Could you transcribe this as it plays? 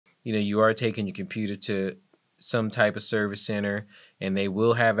you are taking your computer to some type of service center, and they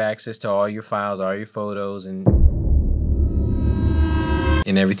will have access to all your files, all your photos, and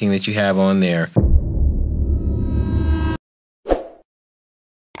everything that you have on there.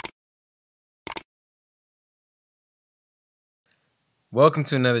 Welcome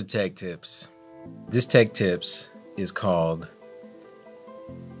to another Tech Tips. This Tech Tips is called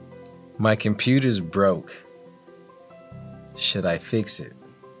 "My Computer's Broke. Should I fix it?"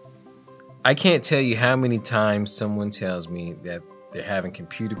 I can't tell you how many times someone tells me that they're having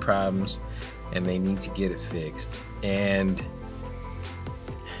computer problems and they need to get it fixed, and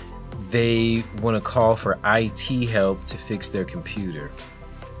they want to call for IT help to fix their computer.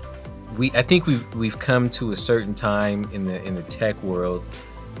 I think we've come to a certain time in the tech world,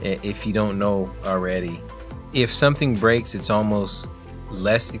 if you don't know already, if something breaks, it's almost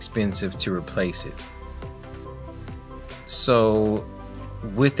less expensive to replace it. So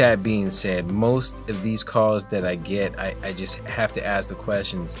with that being said, most of these calls that I get, I just have to ask the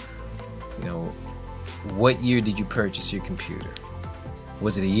questions, what year did you purchase your computer?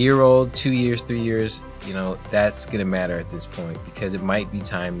 Was it a year old, 2 years, 3 years? That's gonna matter at this point, because it might be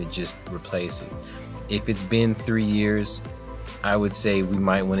time to just replace it. If it's been 3 years, I would say we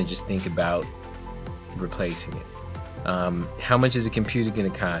might want to just think about replacing it. How much is a computer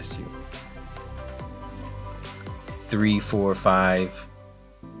gonna cost you? $3, $4, $5,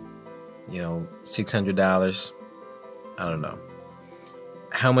 $600? I don't know.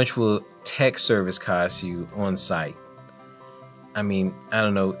 How much will tech service cost you on site? I mean, I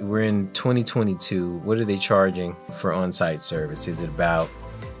don't know. We're in 2022. What are they charging for on-site service? Is it about,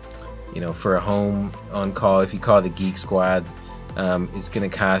 for a home on call, if you call the Geek Squad, it's going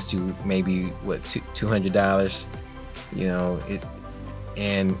to cost you maybe, what, $200?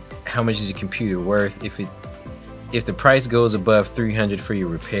 And how much is your computer worth? If the price goes above $300 for your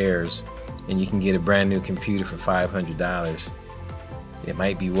repairs and you can get a brand new computer for $500, it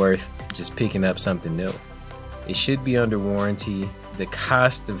might be worth just picking up something new. It should be under warranty. The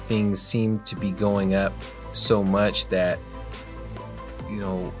cost of things seem to be going up so much that,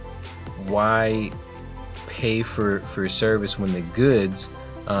 why pay for service when the goods,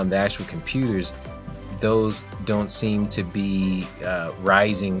 the actual computers, those don't seem to be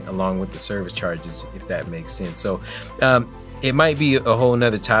rising along with the service charges, if that makes sense. So it might be a whole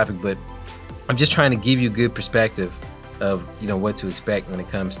nother topic, but I'm just trying to give you a good perspective of what to expect when it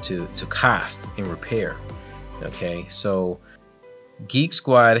comes to cost and repair. Okay, so Geek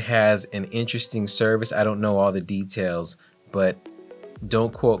Squad has an interesting service. I don't know all the details, but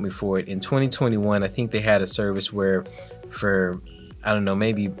don't quote me for it. In 2021, I think they had a service where for, I don't know,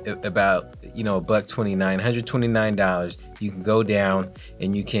 maybe about, $129, $129, you can go down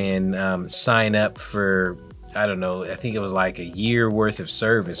and you can sign up for, I don't know, I think it was like a year worth of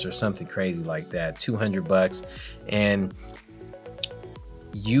service or something crazy like that, $200, and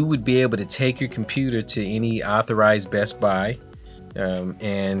you would be able to take your computer to any authorized Best Buy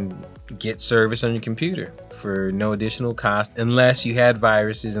and get service on your computer for no additional cost, unless you had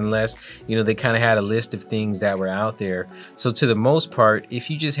viruses, unless, they kind of had a list of things that were out there. So to the most part, if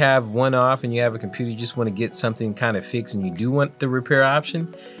you just have one off and you have a computer, you just want to get something kind of fixed and you do want the repair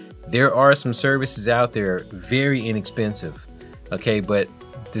option, there are some services out there, very inexpensive, okay, but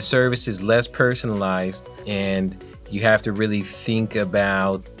the service is less personalized, and you have to really think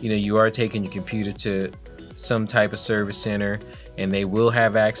about, you are taking your computer to some type of service center, and they will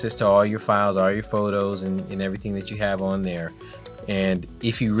have access to all your files, all your photos, and everything that you have on there. And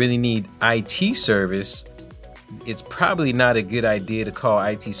if you really need IT service, it's probably not a good idea to call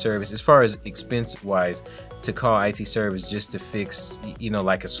IT service, as far as expense wise, to call IT service just to fix,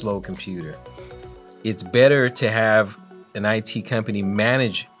 like a slow computer. It's better to have an IT company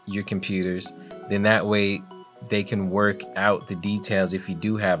manage your computers, then that way they can work out the details. If you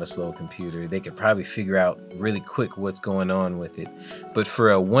do have a slow computer, they could probably figure out really quick what's going on with it. But for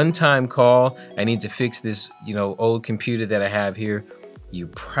a one-time call, I need to fix this, old computer that I have here, you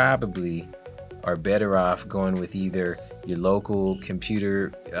probably are better off going with either your local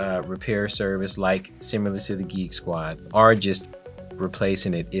computer repair service, like similar to the Geek Squad, or just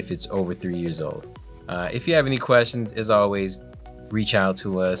replacing it if it's over 3 years old. If you have any questions, as always, reach out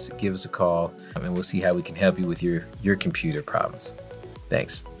to us, give us a call, and we'll see how we can help you with your computer problems.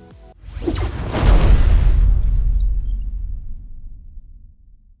 Thanks.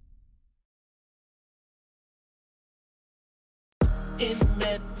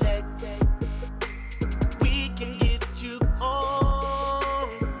 N-MEDTECH, we can get you on.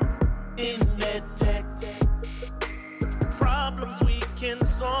 N-MEDTECH, problems we can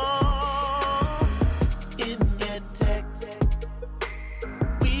solve. In med tech,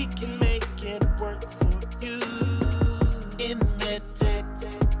 we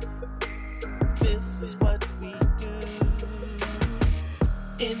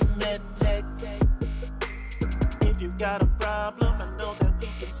N-MEDTECH. If you got a problem, I know